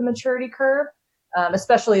go up the maturity curve,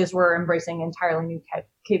 especially as we're embracing entirely new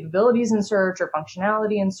capabilities in search or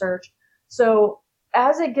functionality in search. So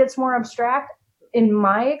as it gets more abstract, in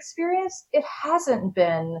my experience, it hasn't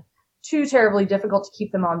been too terribly difficult to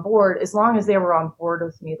keep them on board as long as they were on board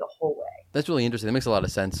with me the whole way. That's really interesting. That makes a lot of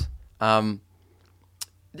sense. How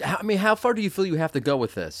far do you feel you have to go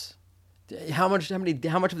with this? How much of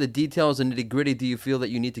the details and nitty-gritty do you feel that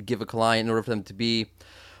you need to give a client in order for them to be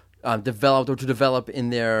developed or to develop in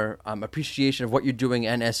their appreciation of what you're doing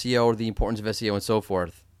and SEO or the importance of SEO and so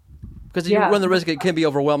forth? Because you run the risk it can be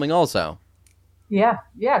overwhelming also. Yeah,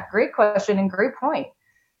 great question and great point.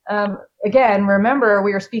 Again, remember,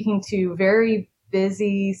 we are speaking to very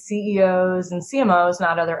busy CEOs and CMOs,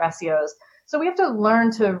 not other SEOs. So we have to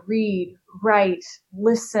learn to read, write,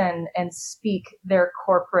 listen, and speak their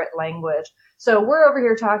corporate language. So we're over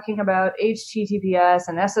here talking about HTTPS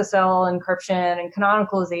and SSL encryption and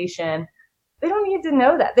canonicalization. They don't need to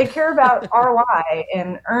know that. They care about ROI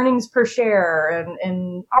and earnings per share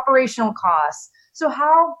and operational costs. So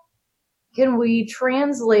how can we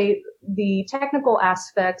translate the technical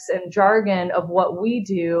aspects and jargon of what we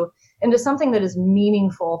do into something that is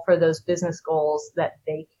meaningful for those business goals that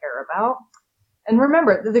they care about? And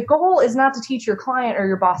remember, the goal is not to teach your client or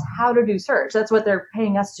your boss how to do search. That's what they're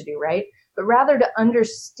paying us to do, right? But rather to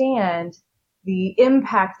understand the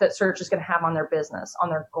impact that search is going to have on their business, on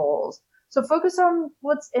their goals. So focus on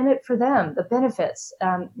what's in it for them, the benefits.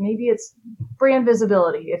 Maybe it's brand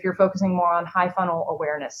visibility if you're focusing more on high funnel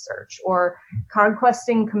awareness search, or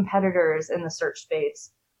conquesting competitors in the search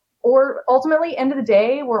space. Or ultimately, end of the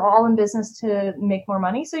day, we're all in business to make more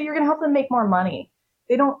money. So you're going to help them make more money.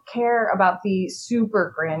 They don't care about the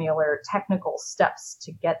super granular technical steps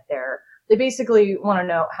to get there. They basically want to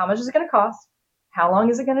know, how much is it going to cost? How long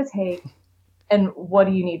is it going to take? And what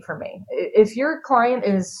do you need from me? If your client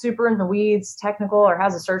is super in the weeds, technical, or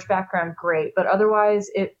has a search background, great. But otherwise,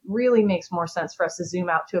 it really makes more sense for us to zoom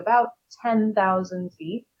out to about 10,000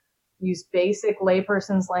 feet, use basic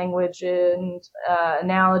layperson's language and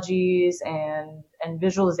analogies and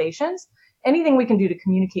visualizations. Anything we can do to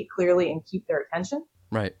communicate clearly and keep their attention,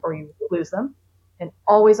 right? Or you lose them. And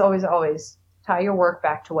always, always, always tie your work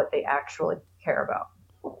back to what they actually care about.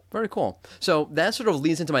 Very cool. So that sort of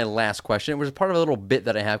leads into my last question, which is part of a little bit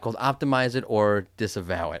that I have called Optimize It or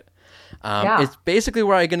Disavow It. It's basically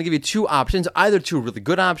where I'm going to give you two options, either two really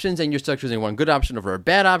good options and you're stuck choosing one good option over a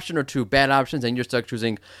bad option, or two bad options and you're stuck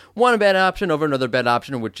choosing one bad option over another bad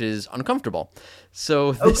option, which is uncomfortable.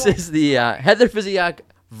 So this is the Heather Physiak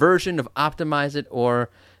version of Optimize It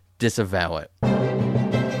or Disavow It.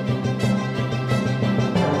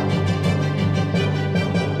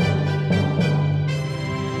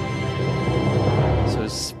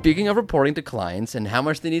 Speaking of reporting to clients and how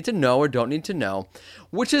much they need to know or don't need to know,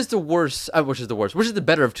 which is the worst? Which is the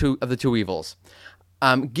better of the two evils?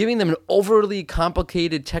 Giving them an overly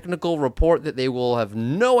complicated technical report that they will have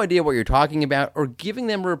no idea what you're talking about, or giving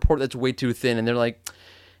them a report that's way too thin and they're like,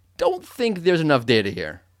 don't think there's enough data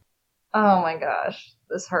here. Oh my gosh,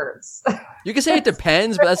 this hurts. You can say it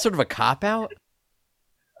depends, but that's sort of a cop-out.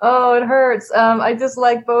 Oh, it hurts. I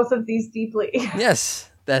dislike both of these deeply. Yes,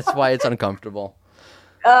 that's why it's uncomfortable.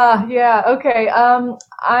 Yeah, okay.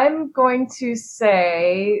 I'm going to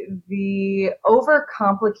say the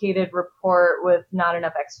overcomplicated report with not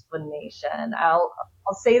enough explanation. I'll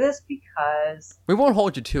say this because we won't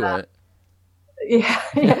hold you to it. Yeah.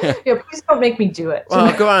 Please don't make me do it.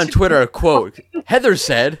 Well, go on Twitter, quote, Heather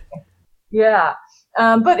said. Yeah.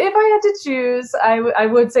 But if I had to choose, I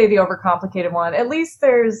would say the overcomplicated one. At least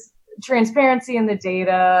there's transparency in the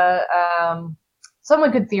data.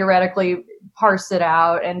 Someone could theoretically parse it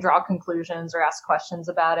out and draw conclusions or ask questions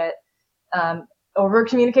about it. Over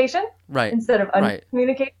communication, right? Instead of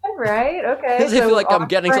uncommunication, right? Okay. Because I feel like I'm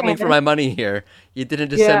getting something for my money here. You didn't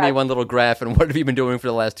just send me one little graph, and what have you been doing for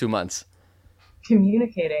the last 2 months?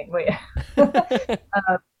 Communicating. Wait.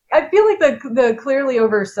 I feel like the clearly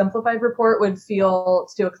oversimplified report would feel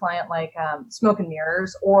to a client like smoke and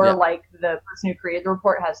mirrors, or like the person who created the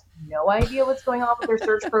report has no idea what's going on with their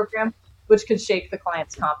search program, which could shake the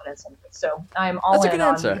client's confidence in it. So I'm all in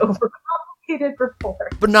on the overcomplicated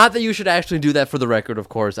report. But not that you should actually do that for the record, of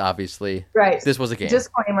course, obviously. Right. This was a game.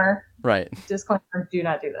 Disclaimer. Right. Disclaimer, do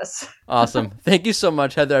not do this. Awesome. Thank you so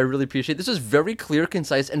much, Heather. I really appreciate it. This was very clear,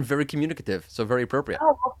 concise, and very communicative, so very appropriate.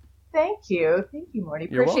 Oh, well, thank you. Thank you, Morty.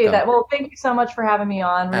 You're Appreciate welcome. that. Well, thank you so much for having me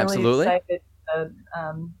on. Really Absolutely. excited to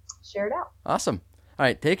share it out. Awesome. All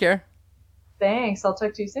right, take care. Thanks. I'll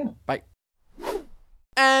talk to you soon. Bye.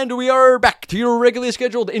 And we are back to your regularly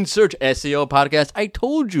scheduled In Search SEO podcast. I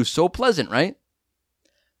told you, so pleasant, right?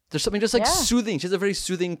 There's something just like soothing. She has a very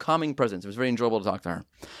soothing, calming presence. It was very enjoyable to talk to her.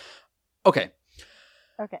 Okay.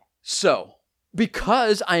 So,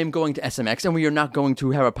 because I am going to SMX and we are not going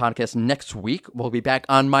to have a podcast next week, we'll be back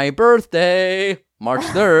on my birthday, March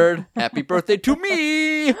 3rd. Happy birthday to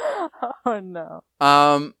me! Oh,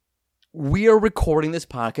 no. We are recording this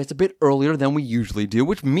podcast a bit earlier than we usually do,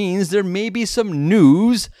 which means there may be some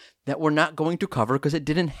news that we're not going to cover because it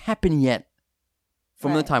didn't happen yet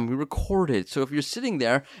from the time we recorded. So if you're sitting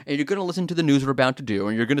there and you're going to listen to the news we're about to do,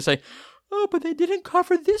 and you're going to say, oh, but they didn't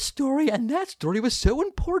cover this story, and that story was so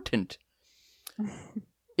important.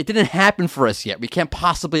 It didn't happen for us yet. We can't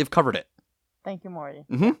possibly have covered it. Thank you, Morty.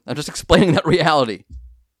 I'm just explaining that reality.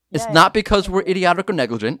 It's not because we're idiotic or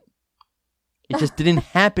negligent. It just didn't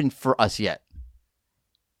happen for us yet.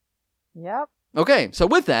 Yep. Okay, so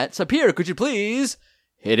with that, Sapir, could you please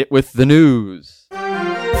hit it with the news?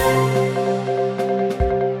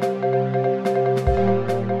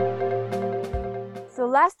 So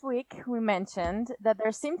last week, we mentioned that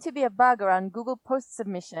there seemed to be a bug around Google post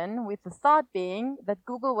submission, with the thought being that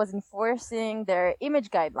Google was enforcing their image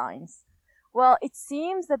guidelines. Well, it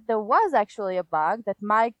seems that there was actually a bug that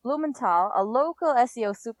Mike Blumenthal, a local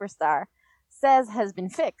SEO superstar, says has been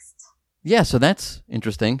fixed. Yeah, so that's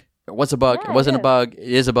interesting. It was a bug. It wasn't a bug. It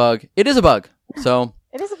is a bug. It is a bug. So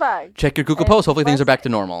it is a bug. Check your Google posts. Hopefully things are back to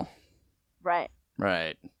normal. Right.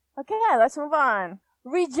 Okay, let's move on.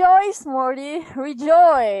 Rejoice, Morty.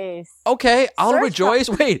 Rejoice. Okay, I'll rejoice.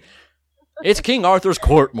 Wait. It's King Arthur's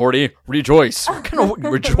court, Morty. Rejoice. What kind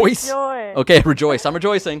of rejoice? Rejoice. Okay, rejoice. I'm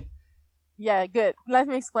rejoicing. Yeah, good. Let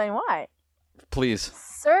me explain why. Please.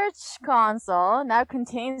 Search Console now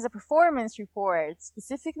contains a performance report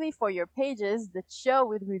specifically for your pages that show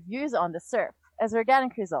with reviews on the SERP as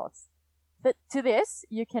organic results. But to this,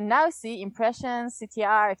 you can now see impressions,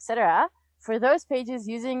 CTR, etc. for those pages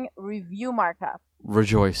using review markup.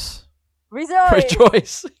 Rejoice.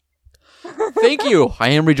 Rejoice. Thank you. I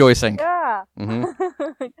am rejoicing. Yeah.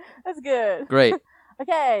 That's good. Great.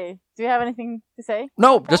 Okay. Do you have anything to say?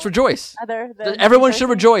 No, just rejoice. Other than everyone should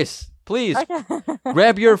rejoice. Please. Okay.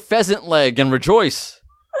 Grab your pheasant leg and rejoice.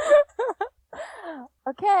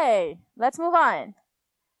 Okay. Let's move on.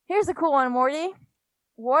 Here's a cool one, Morty.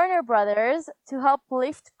 Warner Brothers, to help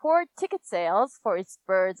lift poor ticket sales for its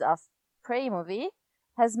Birds of Prey movie,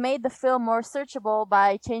 has made the film more searchable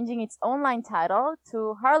by changing its online title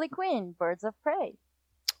to Harley Quinn, Birds of Prey.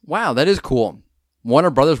 Wow, that is cool.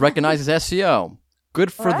 Warner Brothers recognizes SEO.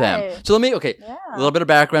 Good for them. So let me, a little bit of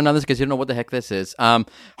background on this because you don't know what the heck this is.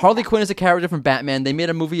 Harley Quinn is a character from Batman. They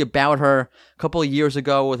made a movie about her a couple of years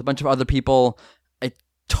ago with a bunch of other people. I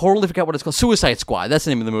totally forgot what it's called. Suicide Squad. That's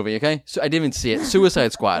the name of the movie, okay? So I didn't even see it.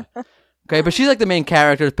 Suicide Squad. Okay, but she's like the main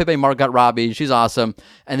character. It's played by Margot Robbie. She's awesome.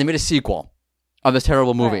 And they made a sequel of this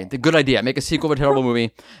terrible movie. The good idea. Make a sequel of a terrible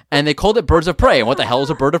movie. And they called it Birds of Prey. And what the hell is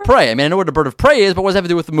a bird of prey? I mean, I know what a bird of prey is, but what does that have to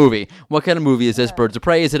do with the movie? What kind of movie is this? Birds of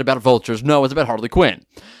Prey? Is it about vultures? No, it's about Harley Quinn.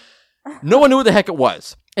 No one knew what the heck it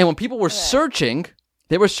was. And when people were searching,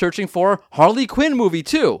 they were searching for Harley Quinn movie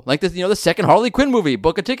too. Like this, the second Harley Quinn movie,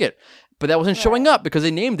 book a ticket. But that wasn't showing up because they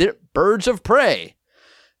named it Birds of Prey.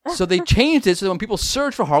 So they changed it so that when people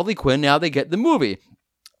search for Harley Quinn, now they get the movie.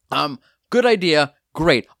 Good idea.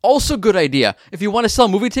 Great. Also good idea. If you want to sell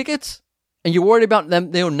movie tickets and you're worried about them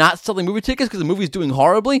not selling movie tickets because the movie's doing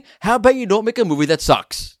horribly, how about you don't make a movie that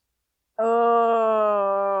sucks?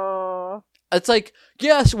 Oh. It's like,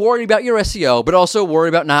 yes, worry about your SEO, but also worry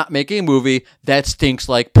about not making a movie that stinks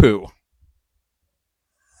like poo.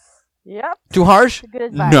 Yep. Too harsh? Good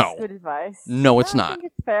advice. No. Good advice. No, it's not.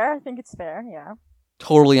 I think it's fair. Yeah.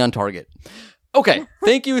 Totally on target. Okay.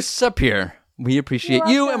 Thank you, Sapir. We appreciate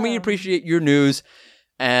you and we welcome. appreciate your news.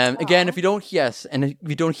 Again, if you don't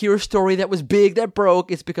hear a story that was big, that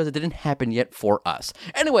broke, it's because it didn't happen yet for us.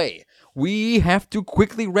 Anyway, we have to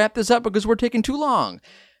quickly wrap this up because we're taking too long.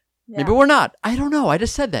 Yeah. Maybe we're not. I don't know. I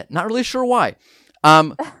just said that. Not really sure why.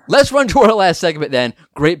 Let's run to our last segment then.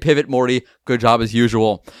 Great pivot, Morty. Good job as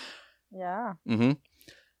usual. Yeah. Mm-hmm.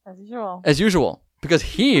 As usual. As usual. Because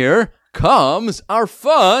here comes our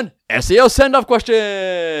fun SEO send-off question.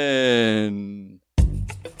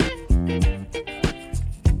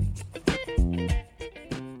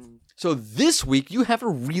 So this week, you have a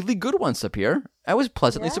really good one, Sapir. I was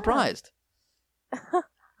pleasantly surprised.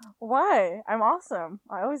 Why? I'm awesome.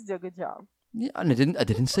 I always do a good job. Yeah, and I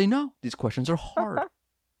didn't say no. These questions are hard.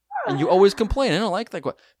 And you always complain. I don't like that.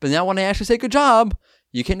 But now when I actually say good job,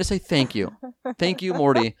 you can't just say thank you. Thank you,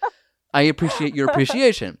 Morty. I appreciate your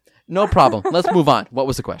appreciation. No problem. Let's move on. What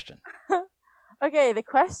was the question? Okay, the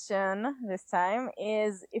question this time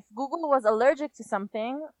is, if Google was allergic to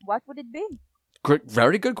something, what would it be?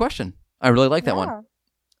 Very good question. I really like that one.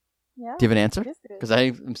 Yeah. Do you have an answer? Because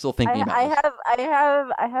I'm still thinking about it.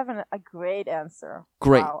 I have a great answer.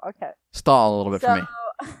 Great. Wow, okay. Stall a little bit for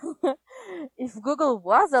me. If Google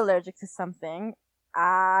was allergic to something,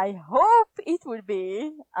 I hope it would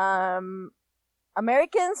be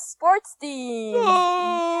American sports teams.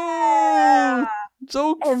 Oh, yeah.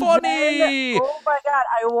 So funny. Then, oh my God,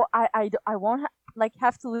 I won't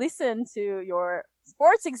have to listen to your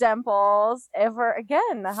sports examples ever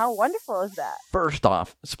again. How wonderful is that? First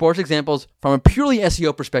off, sports examples from a purely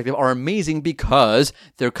SEO perspective are amazing because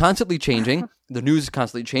they're constantly changing. The news is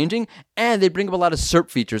constantly changing, and they bring up a lot of SERP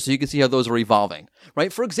features, so you can see how those are evolving.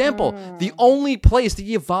 Right? For example, the only place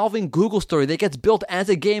the evolving Google story that gets built as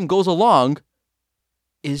a game goes along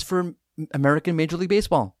is for American Major League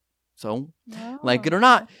Baseball. So, like it or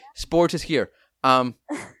not, sports is here. And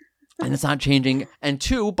it's not changing. And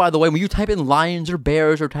two, by the way, when you type in lions or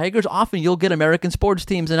bears or tigers, often you'll get American sports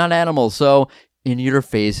teams and not animals. So in your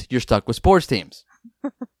face, you're stuck with sports teams.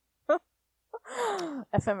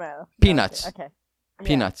 FML. Peanuts. Okay. Yeah.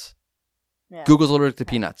 Peanuts. Yeah. Google's allergic to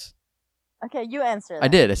peanuts. Okay, you answer that. I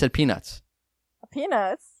did. I said peanuts.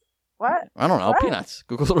 Peanuts? What? I don't know. What? Peanuts.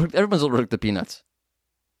 Everyone's allergic to peanuts.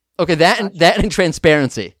 Okay, that and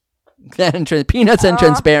transparency. Peanuts and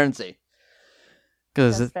transparency.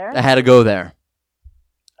 Because I had to go there.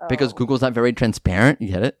 Because Google's not very transparent. You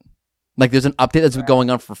get it? Like there's an update that's been going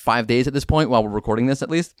on for 5 days at this point while we're recording this at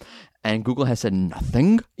least. And Google has said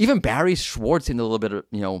nothing. Even Barry Schwartz seemed a little bit,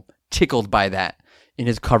 tickled by that in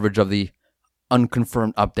his coverage of the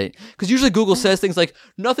unconfirmed update. Because usually Google says things like,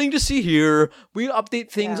 nothing to see here. We update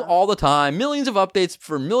things all the time. Millions of updates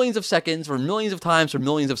for millions of seconds, for millions of times, for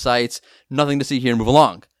millions of sites. Nothing to see here. Move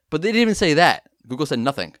along. But they didn't even say that. Google said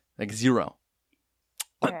nothing. Like zero.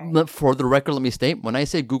 Right. For the record, let me state, when I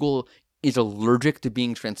say Google is allergic to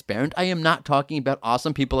being transparent, I am not talking about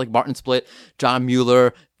awesome people like Martin Splitt, John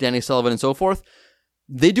Mueller, Danny Sullivan, and so forth.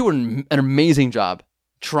 They do an amazing job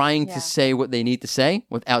trying to say what they need to say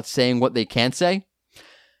without saying what they can't say.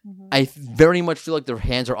 Mm-hmm. I very much feel like their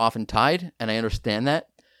hands are often tied, and I understand that.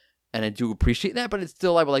 And I do appreciate that, but it's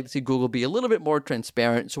still, I would like to see Google be a little bit more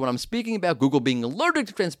transparent. So when I'm speaking about Google being allergic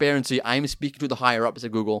to transparency, I'm speaking to the higher ups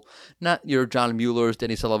at Google, not your John Muellers,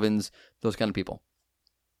 Danny Sullivans, those kind of people.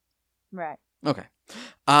 Right. Okay.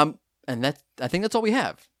 And I think that's all we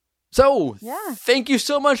have. So, thank you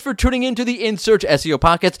so much for tuning into the In Search SEO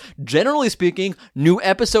Podcast. Generally speaking, new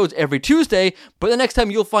episodes every Tuesday, but the next time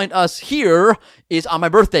you'll find us here is on my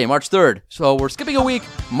birthday, March 3rd. So we're skipping a week,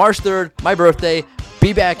 March 3rd, my birthday.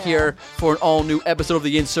 Be back here for an all-new episode of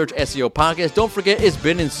the In Search SEO Podcast. Don't forget, it's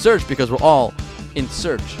been in search because we're all in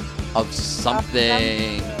search of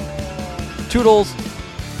something. Toodles.